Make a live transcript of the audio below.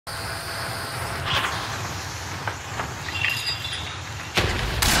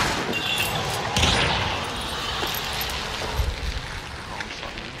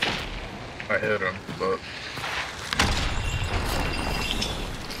hit him, but...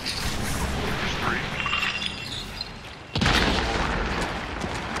 There's 3.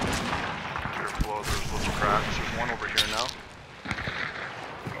 Careful, there's little cracks. There's one over here now.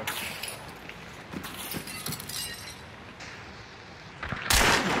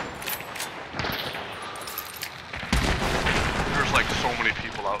 There's like so many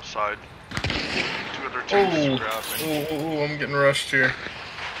people outside. 2 other teams grabbing. Oh, I'm getting rushed here.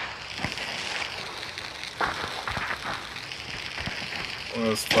 One of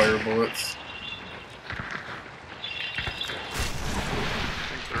those fire bullets. I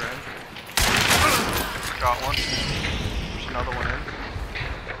think they're in. Got one. There's another one in.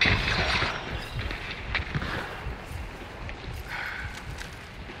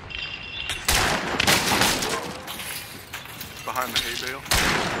 Behind the hay bale.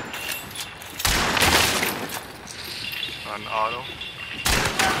 On auto.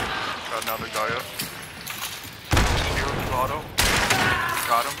 Got another guy up. Hero's auto.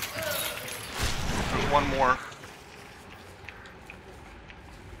 Got him. There's one more.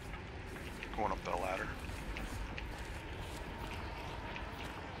 Going up that ladder.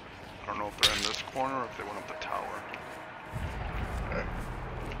 I don't know if they're in this corner or if they went up the tower. Okay.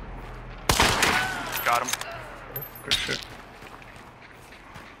 Got him. Oh, good shit.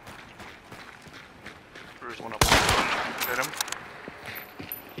 There's one up there. Hit him.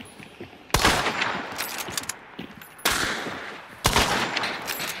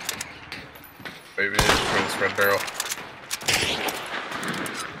 Maybe it's for this red barrel.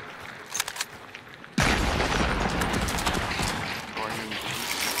 Going in deep.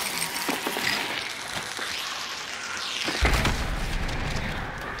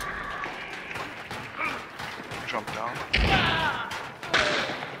 Jump down.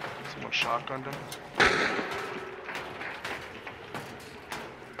 Someone shotgunned him.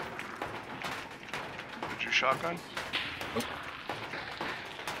 Did you shotgun? Nope.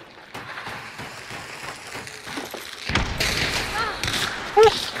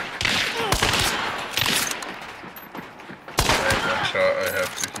 Shot, I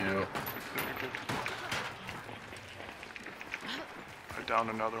have to heal. I downed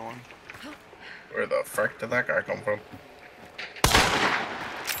another one. Where the frick did that guy come from?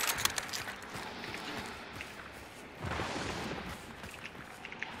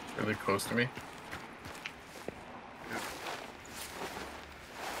 Really close to me.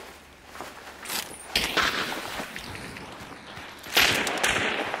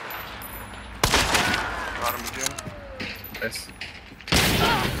 Got him again. Nice.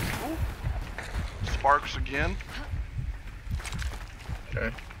 Ooh. Sparks again.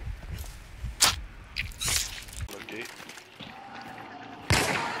 Okay. The gate.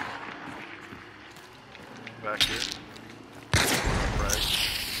 Back here. Frag.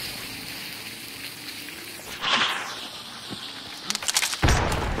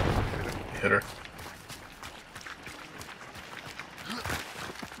 Hit her.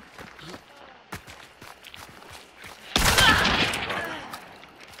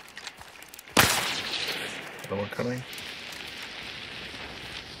 No one coming.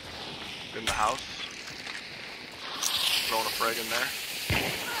 In the house. Throwing a frag in there.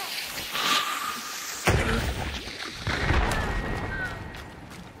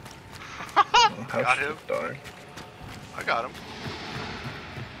 Got him. Dying. I got him.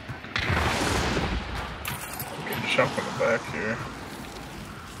 I'm getting shot from the back here.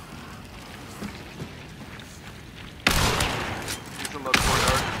 He's in the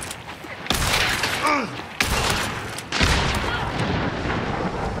courtyard.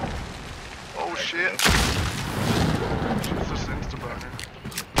 Oh shit. Jesus, insta-burner.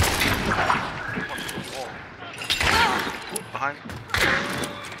 Behind.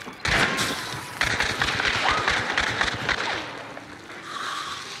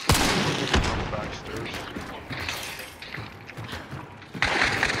 Backstairs.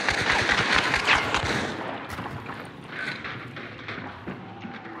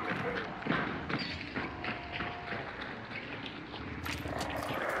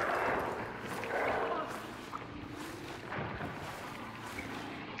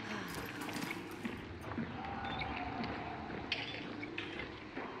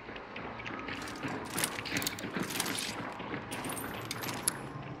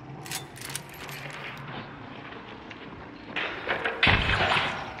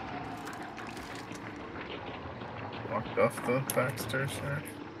 Walked off the back stairs there.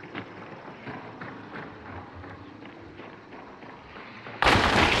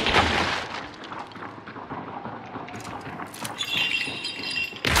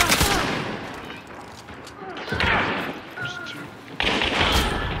 There's 2.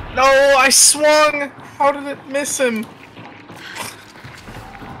 No, I swung! How did it miss him?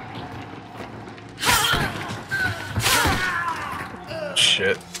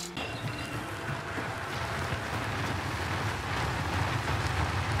 Shit.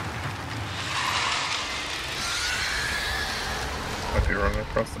 Might be running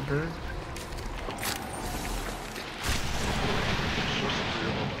across the bridge. Just three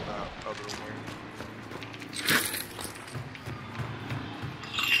of them in that other wing.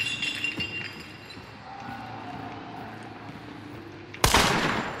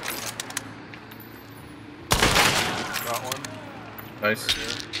 Got one. Nice. Right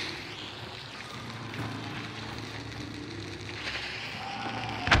here.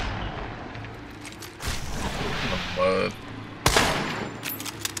 In the mud.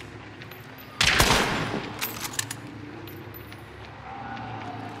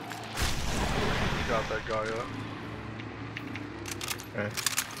 Got that guy up. Okay.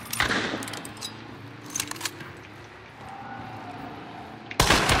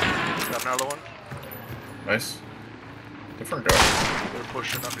 Got another one. Nice. Different guy. They're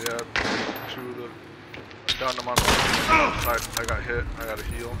pushing up, yeah. Two of the. Down them on the side. I got hit. I got to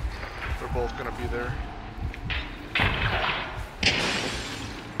heal. They're both gonna be there.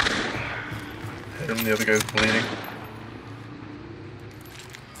 Hit him, the other guy's bleeding.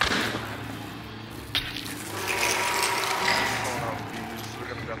 Calling out bees. They're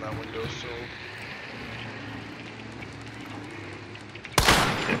gonna be on that window, so.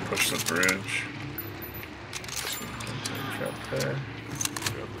 Can't push the bridge. Trap there.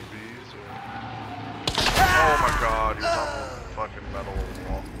 Got the bees. Oh my god, he was on the fucking metal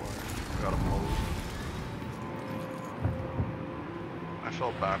walkway. Got him hosed. I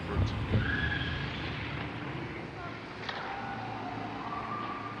fell backwards.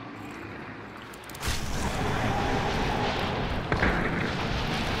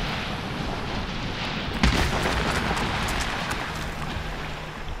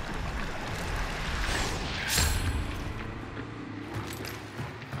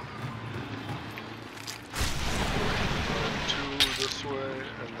 Two this way,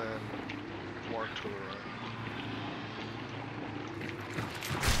 and then one to the right.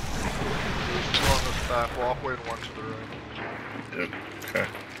 There's two on this back walkway and one to the right. Yep. Okay.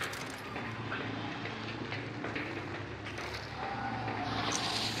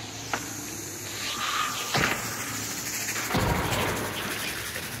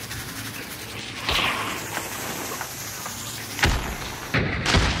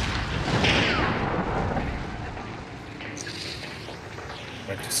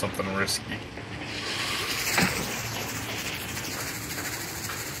 Might do something risky.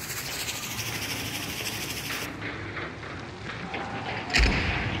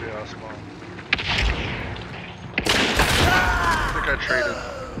 Yeah, small. I think I traded.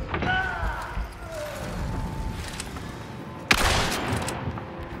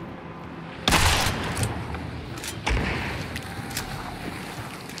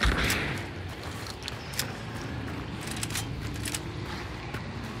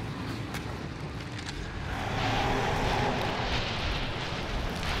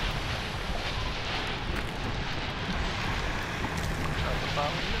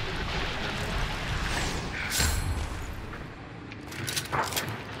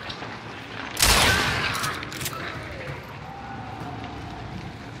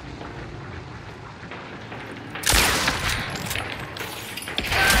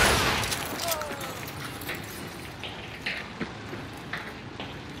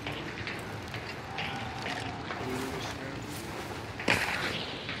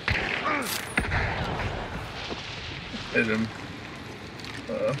 Hit him.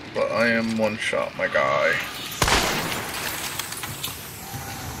 But I am one shot, my guy.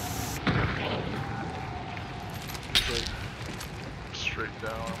 Straight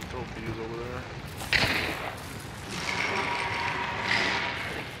down. I'm throwing bees over there.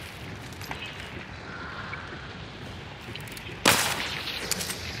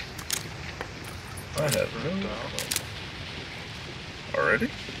 I have no. Already?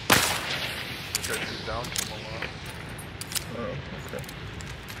 I think I threw down to him a lot. Oh, okay.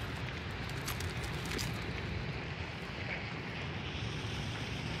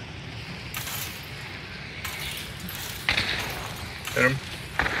 Hit him.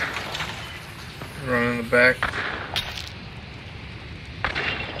 Running in the back.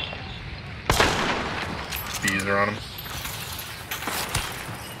 Bees are on him.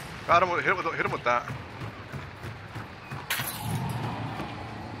 Got him. Hit him with that.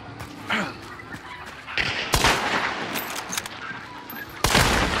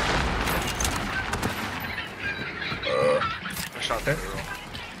 I shot the Okay. arrow.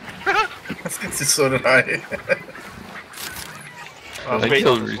 So did I. I Wait,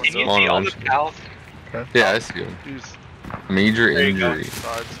 killed can Can you see Respawn all the once. pals? Yeah, I see him. He's Major There you go. injury.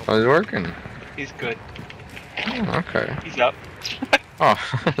 side. Oh, he's working. He's good. Oh, okay. He's up. Oh,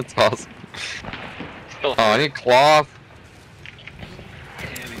 that's awesome. Still Oh, I need cloth.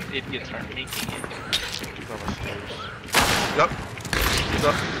 and these idiots aren't making it. He's on the stairs. Yep. He's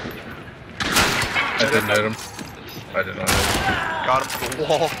up. I didn't hit him. I did not hit him. Got him to the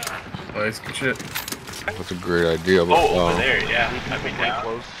wall. Nice, good shit. That's a great idea, but Oh, over there, yeah. I'd be Pretty down.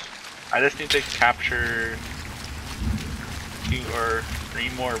 close. I just need to capture 2 or 3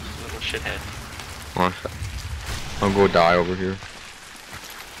 more little shitheads. I'll go die over here.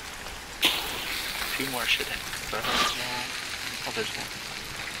 2 more shitheads. So I don't know. Oh, there's one.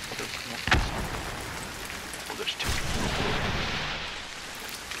 Oh, there's one. Oh, there's 2.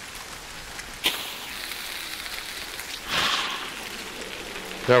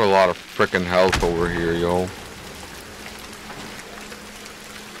 They have a lot of frickin' health over here, yo.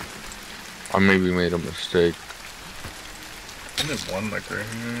 I maybe made a mistake. I think there's one like right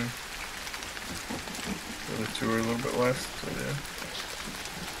here. The other 2 are a little bit less, so yeah.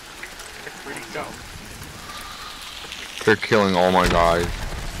 Where'd he go? They're killing all my guys.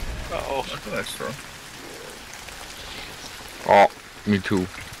 Uh-oh. That's a nice throw. Oh, me too.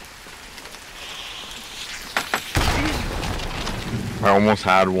 I almost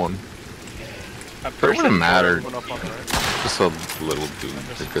had one. It wouldn't matter. One up on the right. Just a little dude.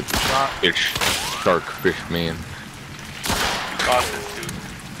 Like a fish, shark fish man. Got this dude.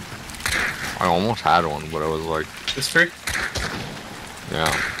 I almost had one, but I was like, This tree?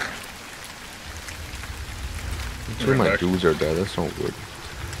 yeah. Two of my dudes are dead. That's not good.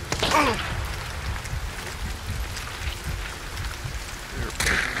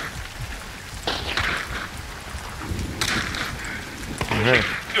 Okay.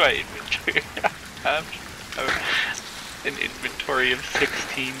 Do I inventory? I have an inventory of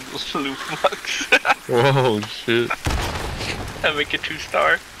 16 loot mugs. Whoa, shit. I make a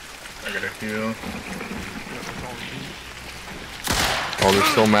 2-star. I gotta heal. Oh, they're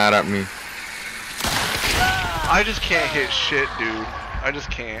still mad at me. I just can't hit shit, dude. I just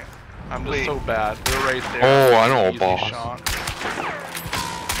can't. I'm just so bad. They're right there. Oh, I know a Easy boss. shot.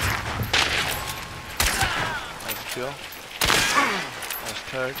 Nice kill. Nice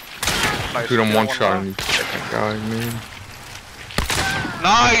tag. Nice Dude, I'm kill, one-shotting left. these fucking guys, man.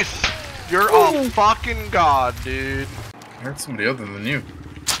 Nice! You're a fucking god, dude. I heard somebody other than you.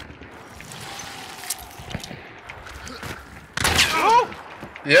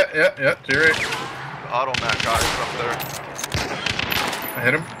 Yeah, you're right. The automat guy is up there. I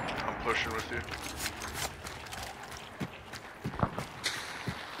hit him. I'm pushing with you.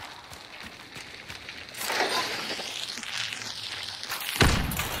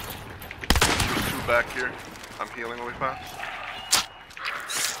 There's 2 back here. I'm healing really fast.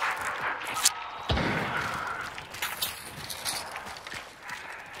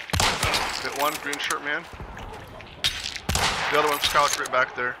 Hit one, green shirt man. The other one's crouched right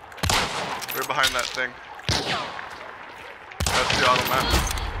back there. Right behind that thing. That's the automat.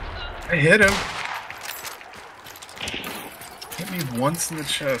 I hit him. Hit me once in the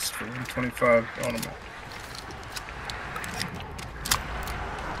chest for 125 automat.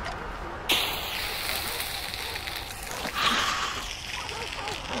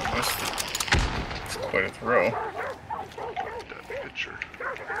 Oh, that's quite a throw. That picture.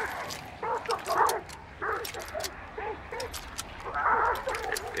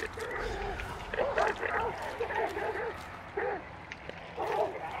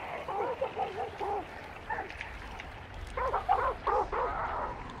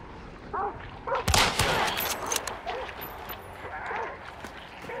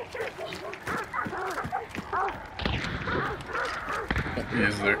 He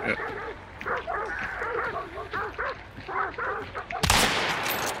is there. Yeah.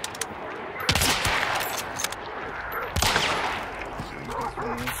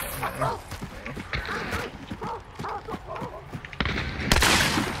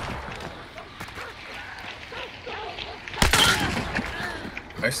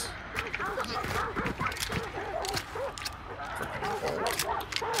 Nice.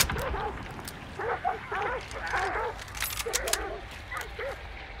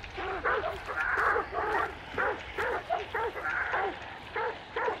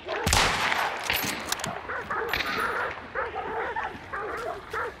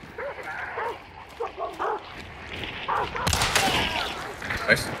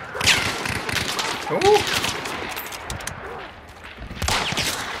 Nice. Ooh.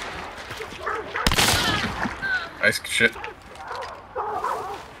 Nice shit.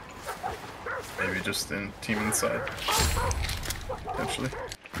 just in team inside. Potentially.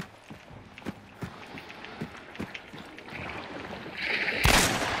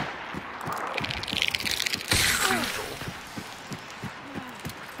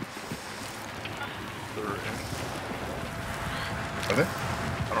 Are they?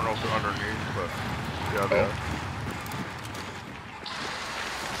 I don't know if they're underneath, but yeah, they are.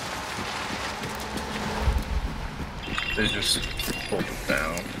 They just pulled it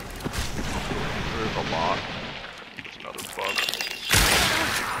down. There's a lot. There's another bug.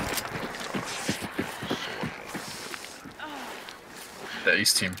 The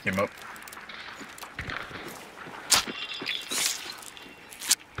Ace team came up.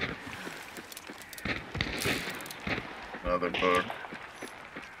 Another bug.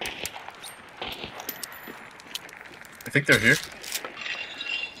 I think they're here.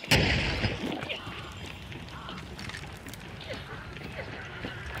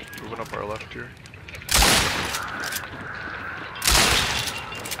 Moving up our left here.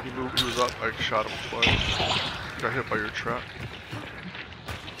 He was up, I shot him twice. Got hit by your trap.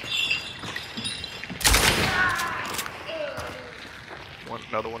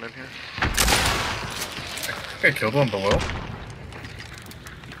 Another one in here. I think I killed one below.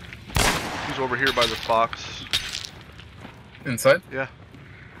 He's over here by the box. Inside? Yeah.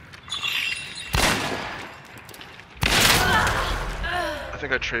 I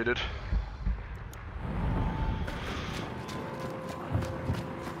think I traded.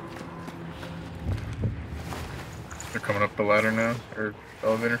 They're coming up the ladder now, or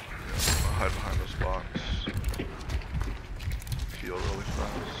elevator. I'll hide behind this box. Heal really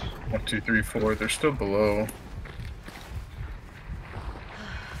fast. 1, 2, 3, 4. They're still below.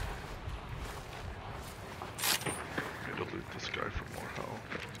 Need to loot this guy for more health.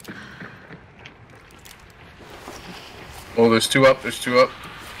 Oh, there's two up. There's two up.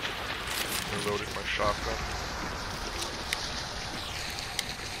 Reloading my shotgun.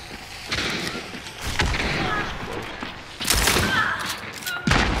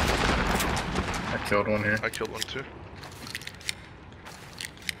 I killed one here. I killed one too.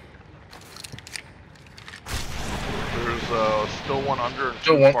 There's still one under and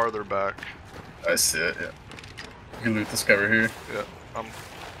Still two one. farther back. I see it, yeah. You can loot this guy right here. Yeah,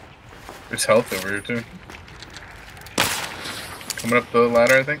 There's health over here too. Coming up the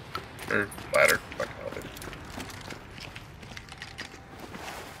ladder, I think. Or ladder. Fucking elevator.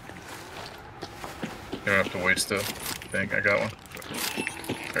 You don't have to wait still. I think I got one.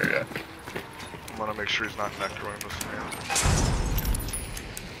 There, yeah. I'm gonna make sure he's not necroing this man.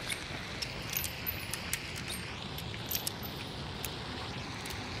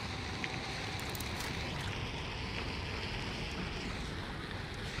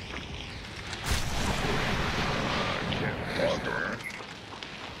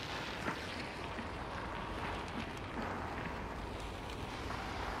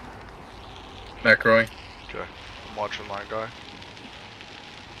 Necroing. Okay, I'm watching my guy.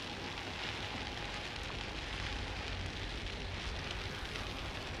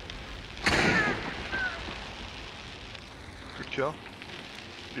 Good kill.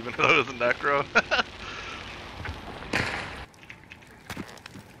 Even though it was a necro.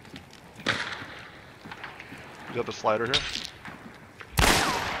 You got the slider here?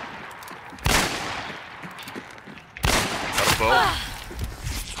 Got a bow?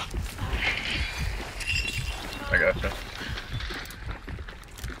 I gotcha.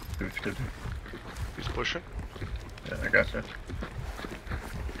 Dude's good. He's pushing. Yeah, I gotcha.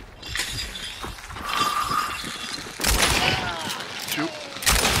 Shoot.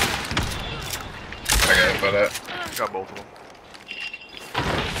 I got it by that. Got both of them.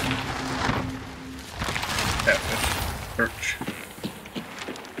 Catfish. Perch.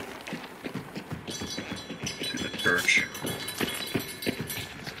 To the church.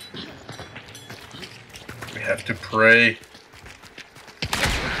 We have to pray.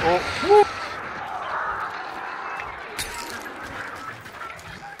 Oh, whoop.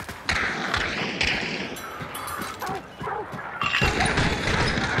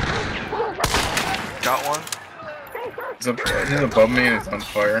 Got one. He's above me and it's on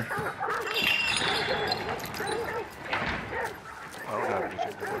fire. I don't have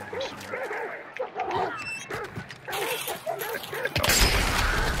anything to burn this in.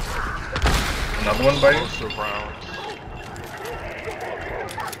 Another one biting? Lots of rounds.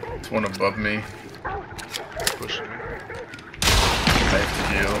 There's one above me. Pushing me. I have to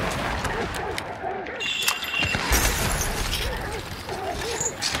heal.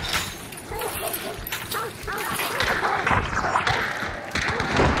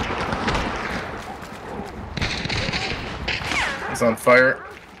 It's on fire.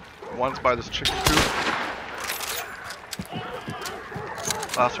 One's by this chicken coop.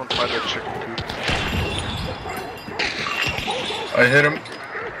 Last one's by their chicken coop. I hit him.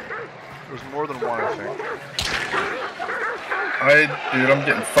 There's more than one, I think. Dude, I'm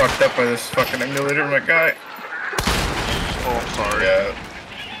getting fucked up by this fucking emulator, my guy. Oh, I'm sorry. Yeah.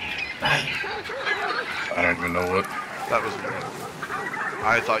 I don't even know what. That was me.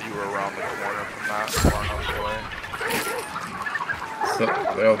 I thought you were around the corner from that, far enough away. So,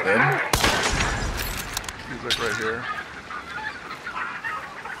 they all dead? He's like right here.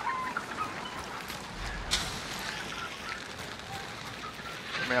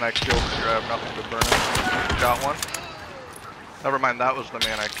 The man I killed here, I have nothing to burn him. Got one. Never mind, that was the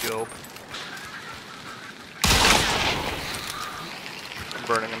man I killed. I'm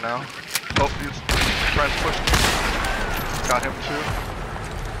burning him now. Oh, he's trying to push me. Got him too.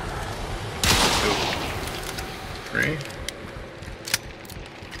 3.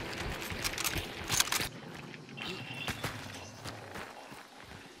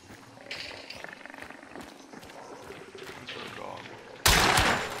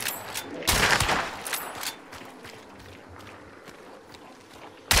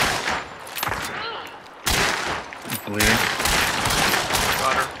 Bleeding.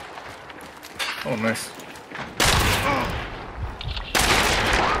 Got her. Oh, nice.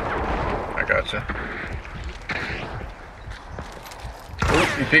 I gotcha. Oh,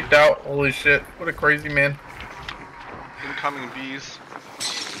 he peeked out. Holy shit. What a crazy man. Incoming bees.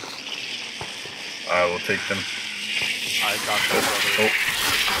 I will take them. I got that, brother. Oh.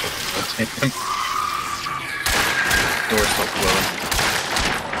 I'll take them. Door's so closed.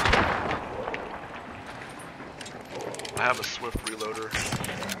 I have a swift reloader.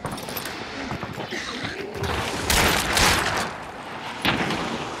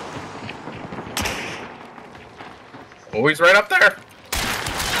 Oh, he's right up there.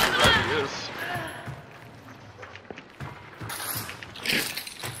 There he is.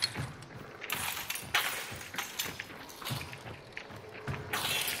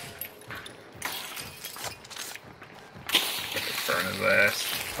 Burn his ass.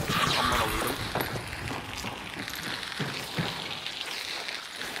 I'm gonna loot him.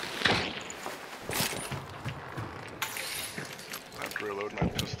 I have to reload my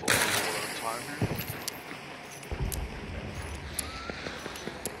pistol one at a time here.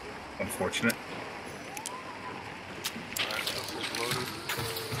 Unfortunate. Alright, pistol's loaded.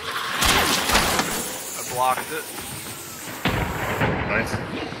 I blocked it. Nice.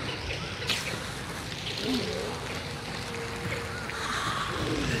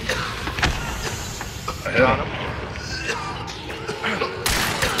 I hit Got him. him.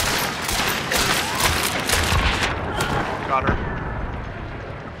 Got her.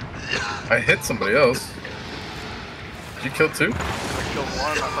 I hit somebody else. Did you kill 2? I killed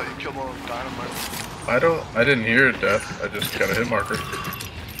one. I thought you killed one with dynamite. I didn't hear a death. I just got a hit marker.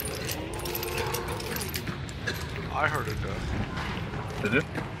 I heard a death. Did you?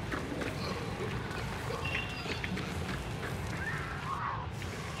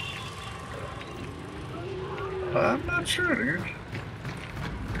 I'm not sure, dude.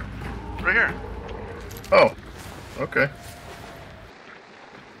 Right here. Oh. Okay.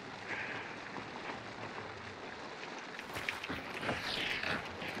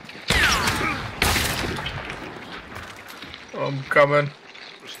 I'm coming.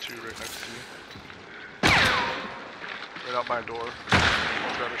 There's 2 right next to you. Right out my door.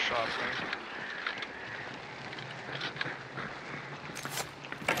 One's got a shotgun.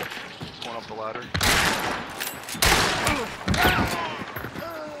 There's one up the ladder.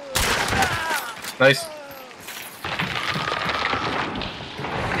 Nice.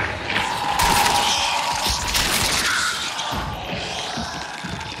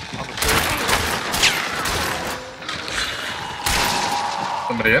 On the stairs.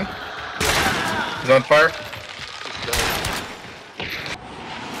 Somebody in? He's on fire. He's dead.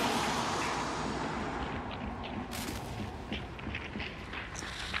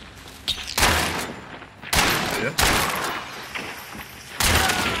 Yeah.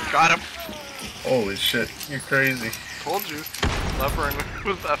 Got him. Holy shit, you're crazy. Told you. Levering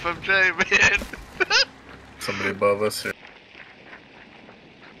with FMJ, man. Somebody above us here.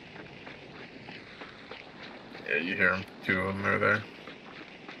 Yeah, you hear them. 2 of them are there.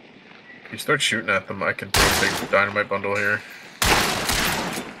 If you start shooting at them, I can throw a big dynamite bundle here.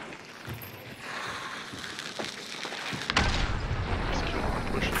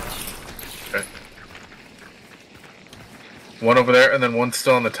 Okay. One over there, and then one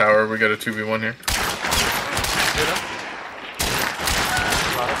still on the tower. We got a 2v1 here. Hit him.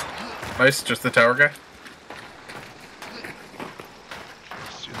 Got him. Nice, just the tower guy.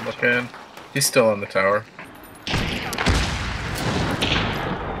 See that. looking. He's still on the tower.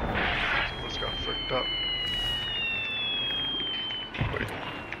 Someone's got fricked up. Wait.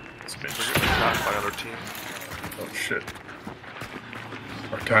 It's me. We're getting attacked by another team. Oh shit.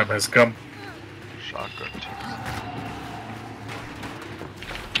 Our time has come. Shotgun team.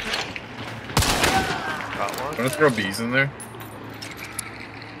 Got one. I'm gonna throw bees in there.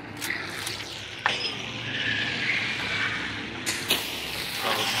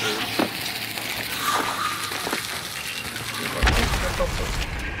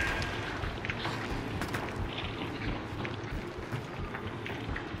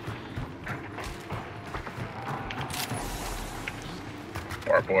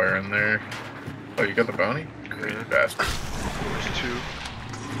 Barbed wire in there. Oh, you got the bounty? Great bastard. There's two.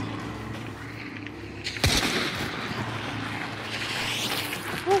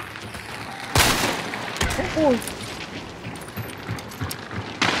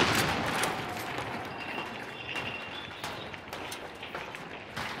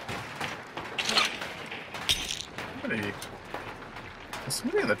 Somebody... Is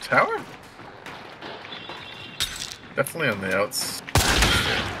somebody in the tower? Definitely on the outs.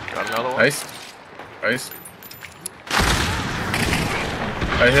 Got another one. Nice. Nice.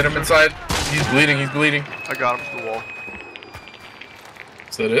 I hit him inside. He's bleeding, he's bleeding. I got him to the wall.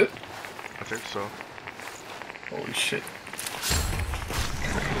 Is that it? I think so. Holy shit.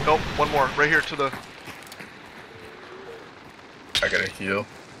 Nope, one more. Right here to the... I gotta heal.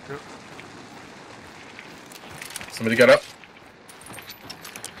 Yep. Somebody got up.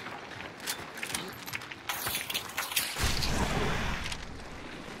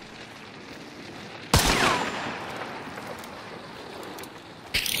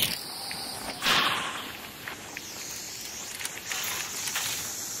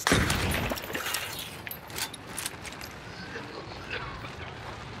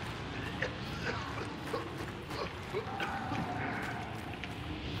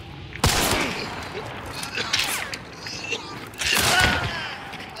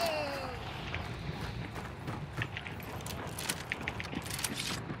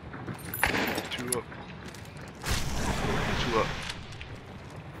 Two up. Two up.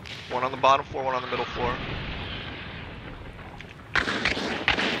 One on the bottom floor, one on the middle floor.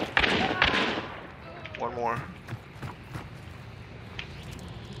 One more.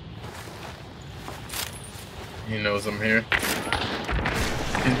 He knows I'm here.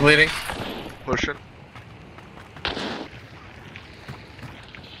 He's bleeding. Pushing.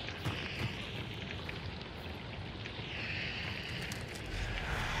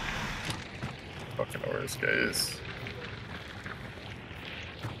 Fucking know where this guy is.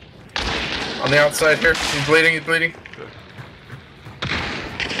 On the outside here. He's bleeding, he's bleeding. Good.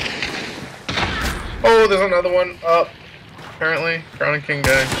 Oh, there's another one up. Apparently. Crown and King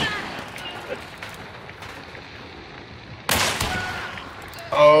guy.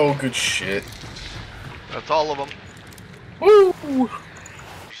 Oh, good shit. That's all of them. Woo!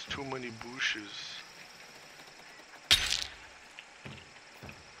 There's too many bushes.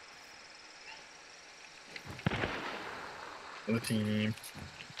 The team.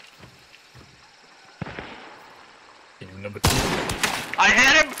 Team number 2. I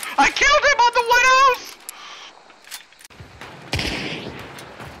hit him! I killed him on the White House!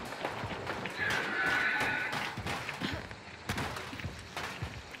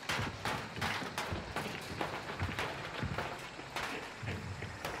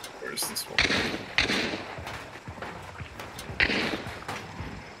 Where's this one?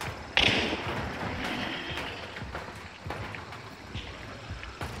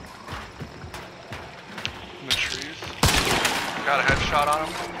 In the trees. Got a headshot on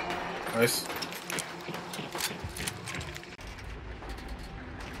him. Nice.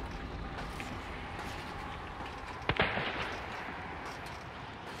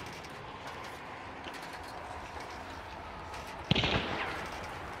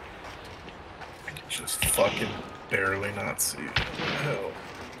 I can just fucking barely not see. What the hell?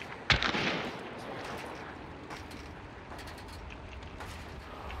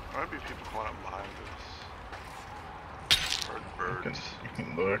 There might be people going up behind us. Heard birds. You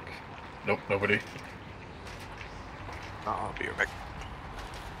can look. Nope, nobody. I'll be right back.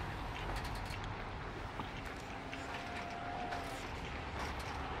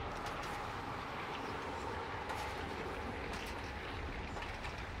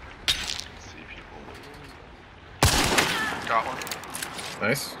 See people moving. Got one.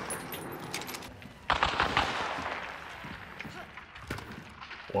 Nice.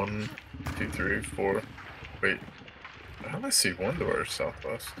 One, two, three, four. Wait. How do I see one door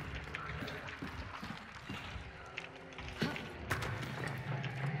southwest?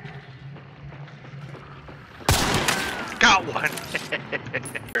 got one!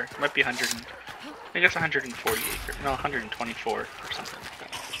 Might be 100 and... I guess 140 acres. No, 124 or something like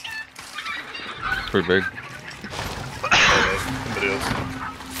that. Pretty big. Somebody else.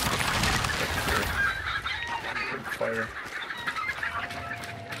 Fire.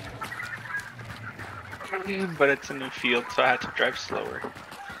 But it's a new field, so I had to drive slower.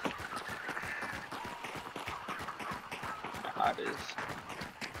 How it is.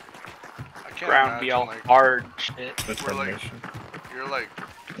 I can't Ground be all imagine, like, hard shit. Determination. you're like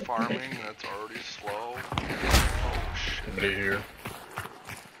farming that's already slow. Oh shit. Somebody here.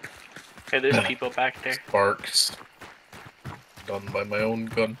 Okay, there's people back there. Sparks. Done by my own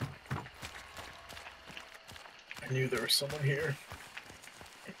gun. I knew there was someone here.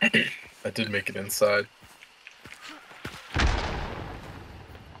 I did make it inside.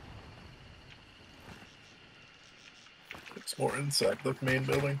 It's more inside the main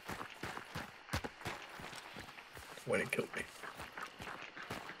building. When it killed me.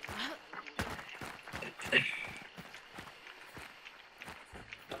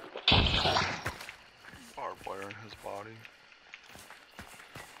 Barbed wire in his body.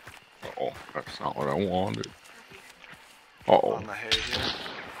 Oh, that's not what I wanted. Uh-oh. On the hay here,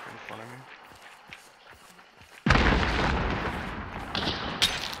 in front of me.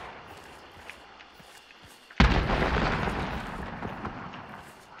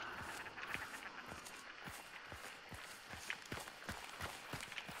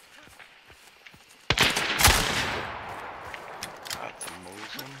 That's a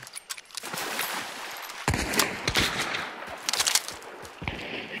Mosin.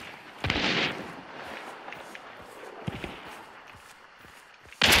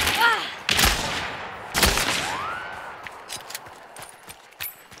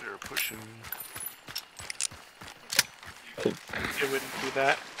 They're pushing me. It wouldn't do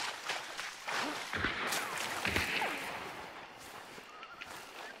that.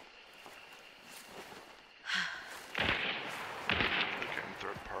 They're getting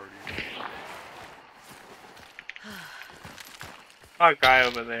third party. Oh, a guy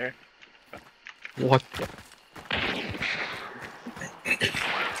over there. What the?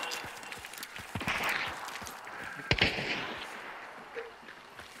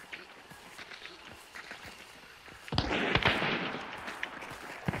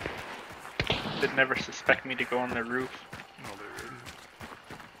 They'd never suspect me to go on the roof. No, they wouldn't.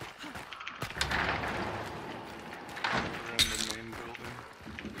 They're in the main building.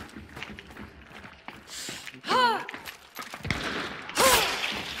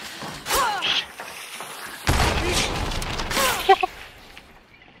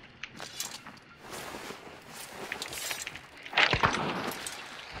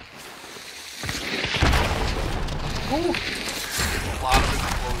 A lot of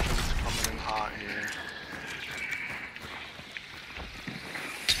explosions coming in hot here.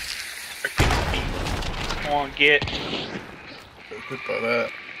 Come on, get. Got hit by that.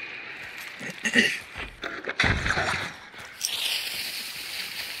 He's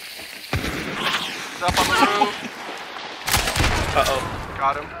up on the roof. Uh-oh.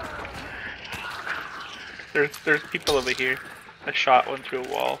 Got him. There's people over here. I shot one through a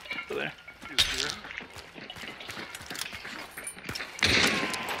wall over there. He's here.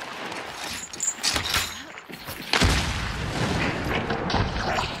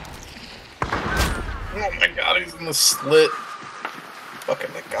 Oh my god, he's in the slit.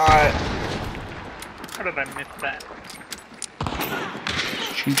 Fucking the guy. How did I miss that?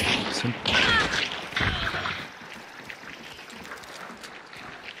 Cheap, simple.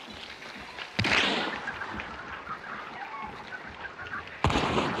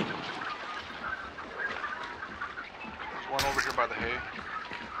 There's one over here by the hay.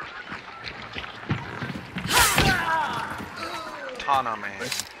 Tana, man.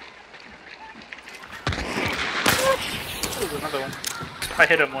 There's another one. I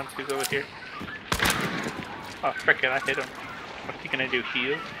hit him once, he's over here. Oh, frickin', I hit him. What's he gonna do,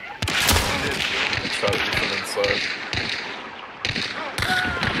 heal? Shot it from inside.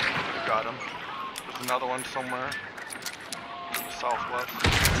 Got him. There's another one somewhere. Southwest.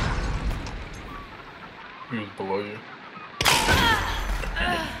 He was below you.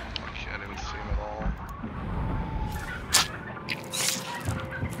 Okay, I didn't see him at all.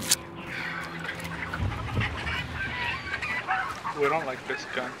 We don't like this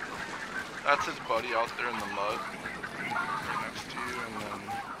gun. That's his buddy out there in the mud. Right next to you, and then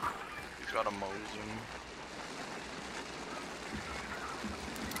he's got a Mosin.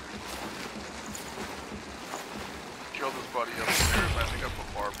 Killed his buddy upstairs. I think I put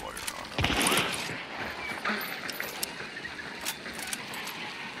barbed wire on him.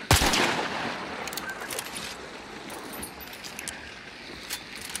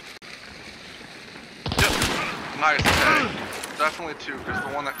 Nice. Okay. Definitely two, because the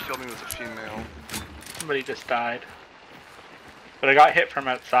one that killed me was a female. Somebody just died. But I got hit from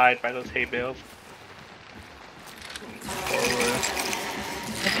outside by those hay bales.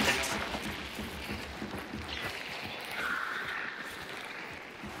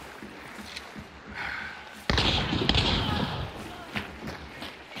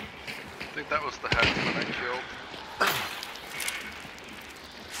 I think that was the headsman I killed.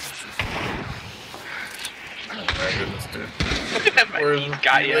 Oh my goodness, dude. Look at that, my Where's bees the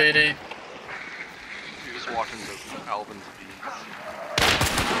got you. lady? You just walk into Alvin's bees.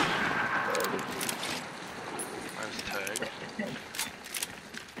 Nice tag.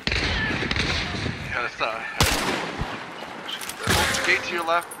 Yeah, that's not a head. Gate to your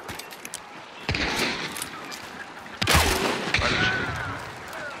left.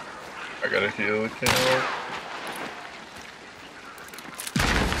 I gotta heal, it can't work.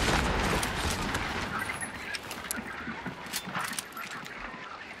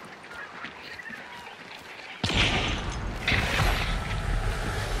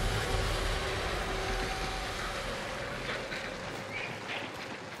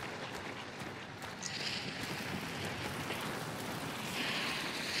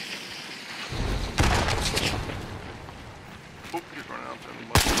 Oop, he's running out there.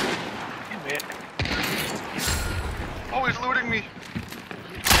 Damn it. Oh, he's looting me!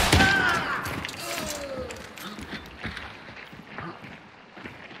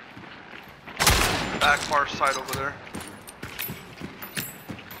 Back far side over there.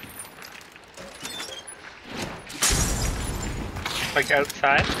 Like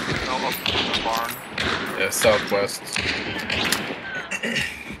outside? No, up in the barn. Yeah, southwest.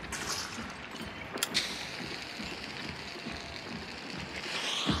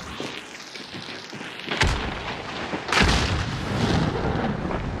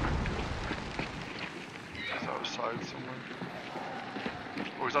 He's outside somewhere.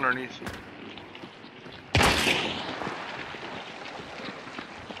 Oh, he's underneath.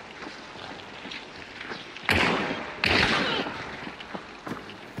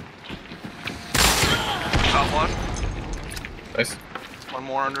 Got one. Nice. One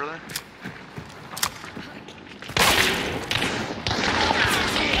more under there.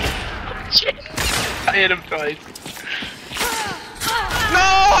 I hit him twice. No,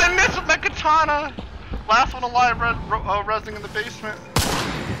 I missed with my katana. Last one alive, resing in the basement.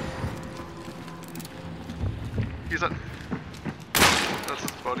 He's at. That's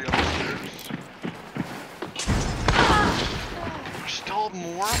his buddy on the stairs. There's still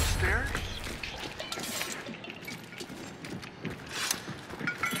more upstairs.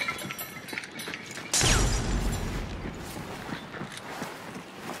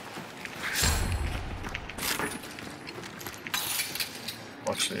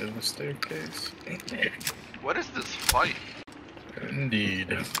 Watch the end of the staircase. What is this fight?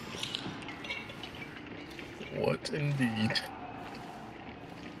 Indeed. What indeed?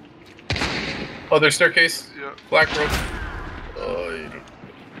 Oh, there's staircase. Yeah. Black rope. Oh, you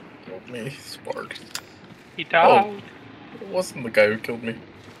killed me. Sparked. He died. It wasn't the guy who killed me.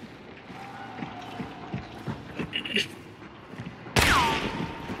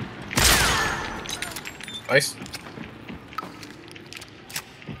 Nice.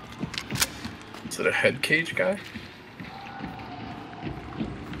 Is it a head cage guy?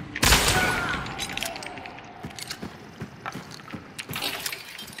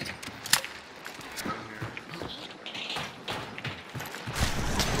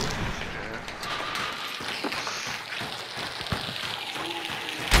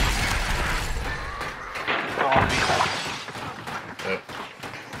 Yep.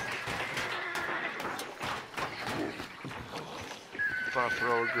 If I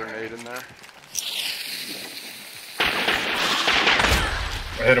throw a grenade in there.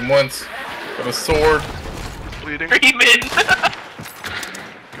 I hit him once with a sword. Bleeding. Freeman!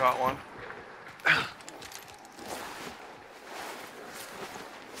 Got one.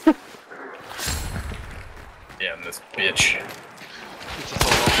 Yeah, and this bitch. It's a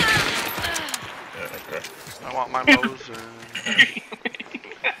solo. Yeah, okay. I want my Moser.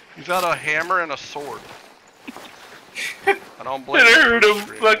 He's got a hammer and a sword. I don't blame I him. heard him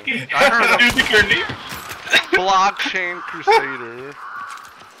fucking I heard him. do the grenade. Blockchain Crusader.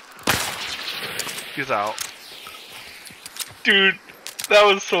 He's out. Dude, that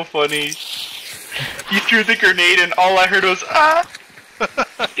was so funny. You threw the grenade and all I heard was, ah! I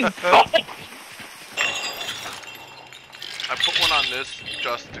put one on this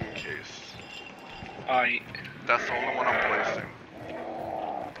just in case. Alright. That's the only one I'm placing.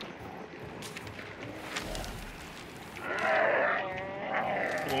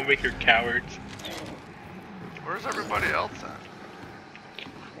 We'll make your cowards. Where's everybody else at?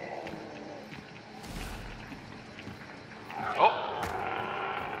 Oh!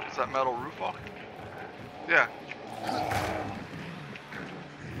 Is that metal roof walking? Yeah.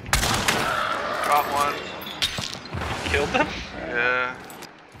 Got one. Killed them? Yeah.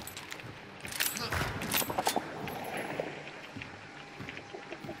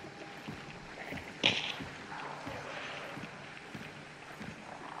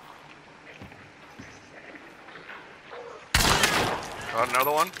 Got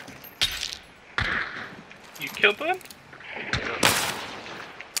another one. You killed them? Yeah.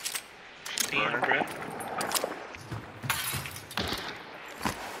 Damn, bro.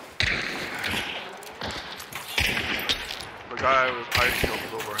 The guy was ice shield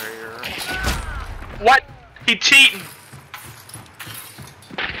over here. What? He cheating!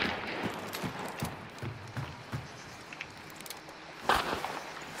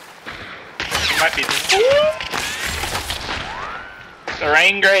 He might be. They're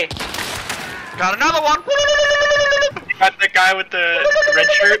angry. Got another one! You got the guy with the red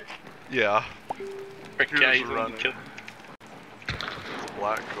shirt? Yeah. Frick He yeah, was he's gonna running. kill.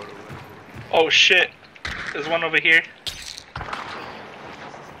 Black coat over there. Oh shit. There's one over here.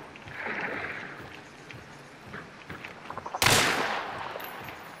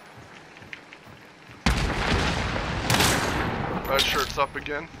 Red shirt's up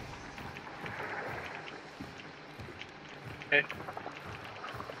again. Okay.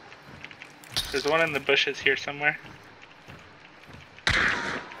 There's one in the bushes here somewhere.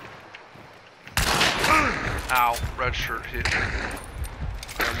 Ow, red shirt hit me.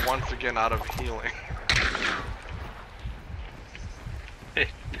 I'm once again out of healing.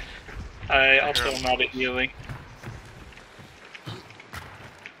 I also am not at healing.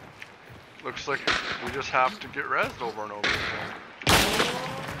 Looks like we just have to get rezzed over and over again.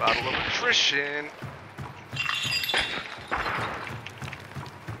 Battle of attrition.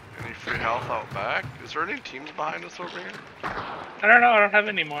 Any free health out back? Is there any teams behind us over here? I don't know, I don't have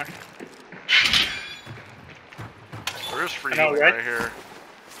any more. There is free I know, healing right? right here.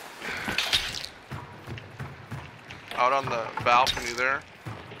 Out on the balcony there.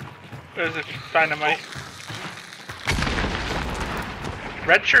 There's a dynamite.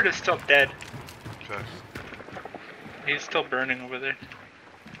 Red shirt is still dead. Okay. He's still burning over there.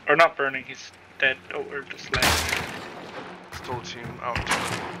 Or not burning, he's dead over just laying. Still a team out.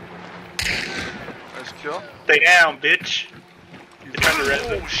 Nice kill. Stay down, bitch. They're trying to res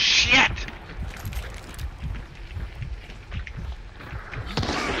Oh him. shit!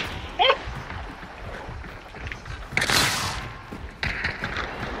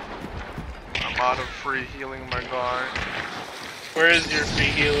 I'm out of free healing, my guy. Where is your free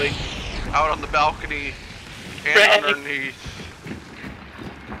healing? Out on the balcony and Right. underneath.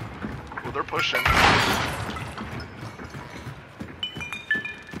 Well, they're pushing.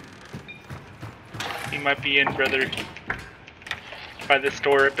 He might be in, brother. By this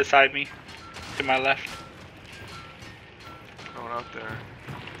door right beside me. To my left. Going out there.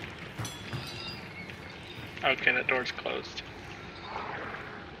 Okay, that door's closed.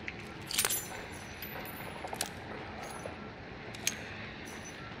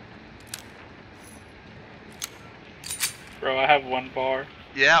 Bro, I have one bar.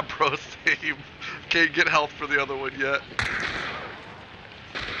 Yeah, bro, same. Can't get health for the other one yet.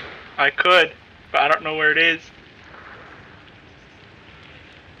 I could, but I don't know where it is.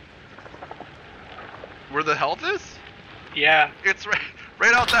 Where the health is? Yeah. It's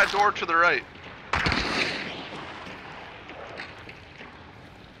right out that door to the right.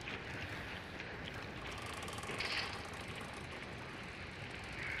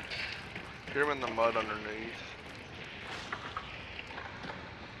 Hear him in the mud underneath.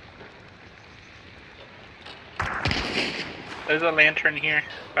 There's a lantern here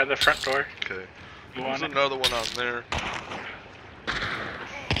by the front door. Okay. You There's want it? another one on there.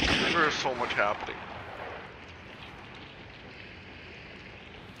 There's so much happening.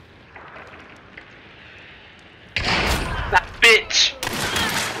 That bitch!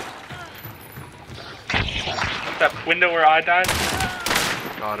 That window where I died?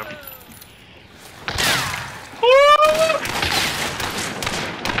 Got him.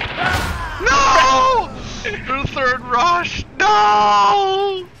 No! The third rush!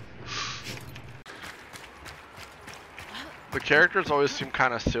 No! The characters always seem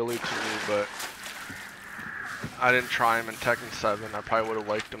kind of silly to me, but I didn't try them in Tekken 7. I probably would have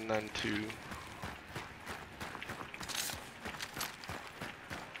liked them then too.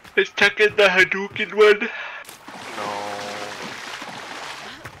 Is Tekken the Hadouken one? No.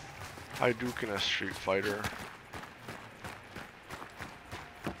 Hadouken a Street Fighter.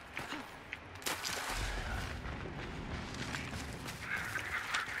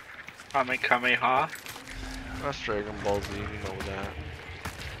 Kamehameha. That's Dragon Ball Z, you know that.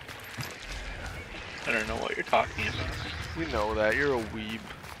 I don't know what you're talking about. You know that, you're a weeb.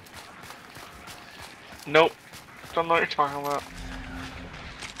 Nope. Don't know what you're talking about.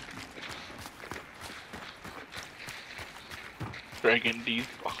 Dragon D's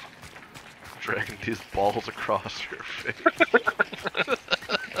ball. Dragging these balls across your face.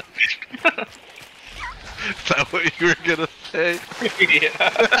 Is that what you were gonna say?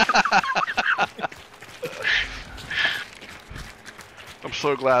 Yeah. I'm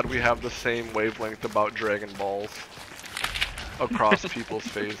so glad we have the same wavelength about Dragon Balls across people's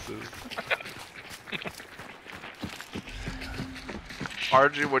faces.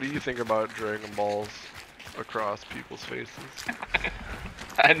 RG, what do you think about Dragon Balls across people's faces?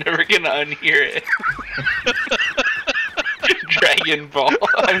 I'm never gonna unhear it. Dragon Ball.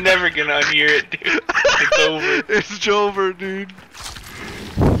 I'm never gonna unhear it, dude. It's over. It's over, dude.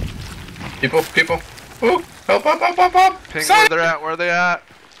 People. Ooh, help. Ping where they're at, where they at?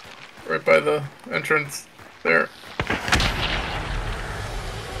 Right by the entrance. There.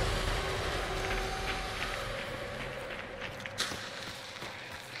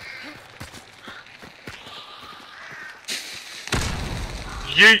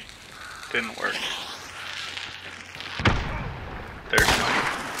 Yeet! Didn't work. There's no.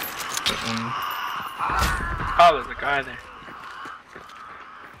 Oh, there's a guy there.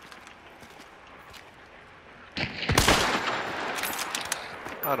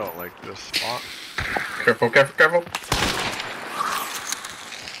 I don't like this spot. Careful.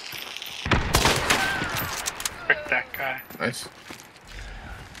 Frick that guy. Nice.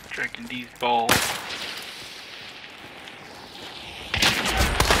 Dragon D's balls.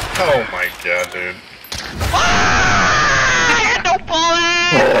 Oh my god, dude. No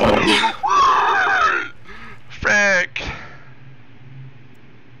bullet! Frick!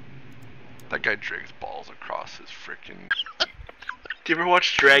 That guy drags balls across his freaking. Do you ever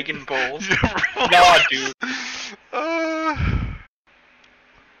watch Dragon Balls? You ever Nah, dude.